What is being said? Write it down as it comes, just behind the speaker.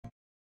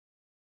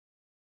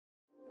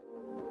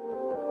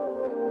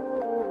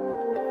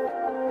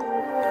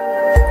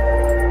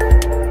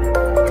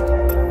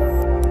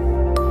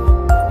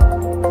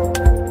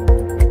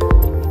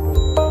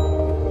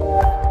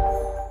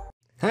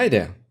Hi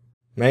there,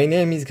 my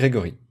name is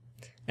Gregory,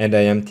 and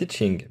I am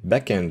teaching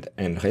backend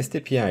and REST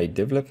API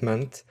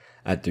development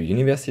at the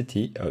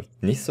University of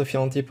Nice-Sophia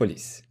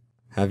Antipolis.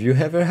 Have you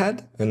ever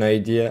had an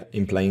idea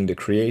implying the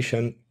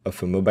creation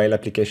of a mobile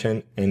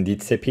application and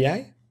its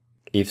API?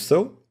 If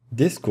so,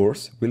 this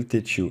course will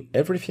teach you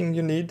everything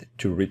you need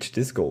to reach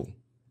this goal.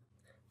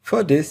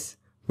 For this,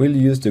 we'll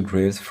use the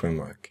Grails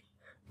framework,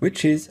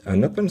 which is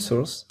an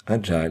open-source,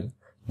 agile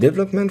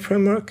development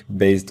framework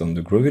based on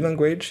the Groovy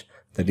language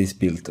that is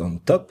built on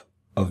top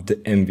of the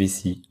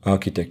MVC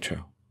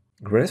architecture.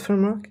 Grails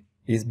framework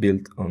is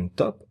built on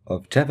top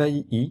of Java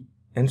EE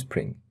and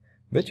Spring,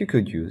 but you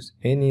could use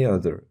any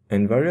other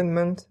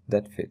environment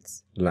that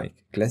fits,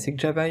 like classic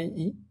Java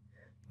EE,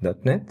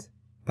 .NET,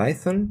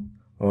 Python,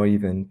 or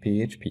even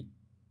PHP.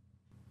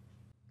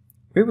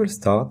 We will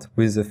start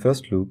with the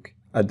first look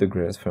at the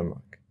Grails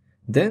framework,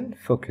 then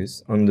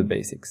focus on the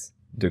basics,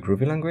 the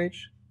Groovy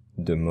language,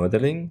 the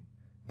modeling,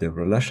 the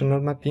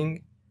relational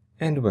mapping,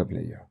 and web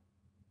layer.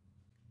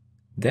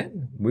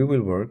 Then we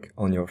will work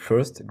on your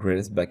first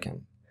Grails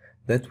backend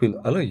that will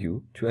allow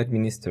you to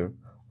administer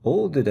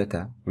all the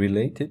data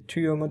related to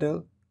your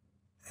model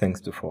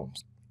thanks to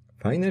forms.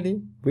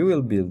 Finally, we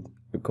will build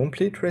a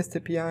complete REST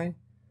API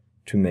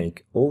to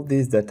make all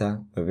this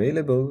data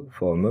available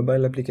for a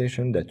mobile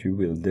application that you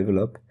will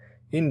develop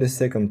in the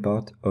second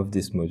part of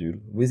this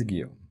module with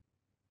Guillaume.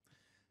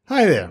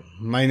 Hi there,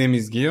 my name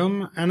is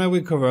Guillaume and I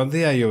will cover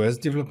the iOS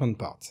development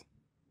part.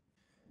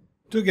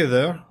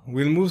 Together,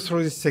 we'll move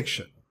through this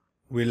section.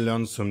 We'll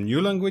learn some new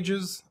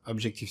languages,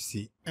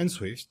 Objective-C and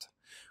Swift,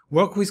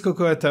 work with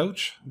Cocoa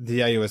Touch,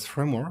 the iOS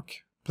framework,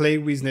 play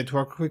with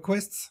network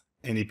requests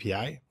and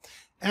API,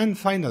 and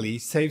finally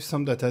save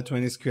some data to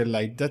an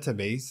SQLite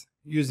database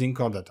using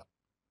Core Data.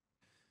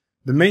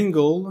 The main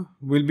goal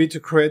will be to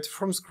create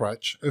from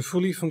scratch a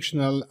fully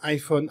functional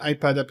iPhone,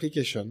 iPad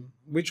application,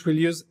 which will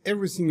use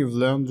everything you've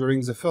learned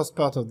during the first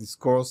part of this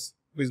course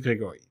with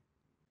Gregory.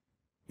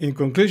 In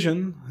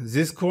conclusion,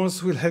 this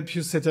course will help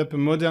you set up a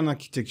modern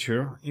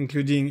architecture,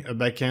 including a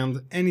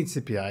backend and its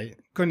API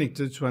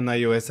connected to an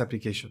iOS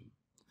application.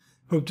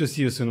 Hope to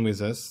see you soon with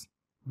us.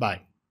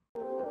 Bye.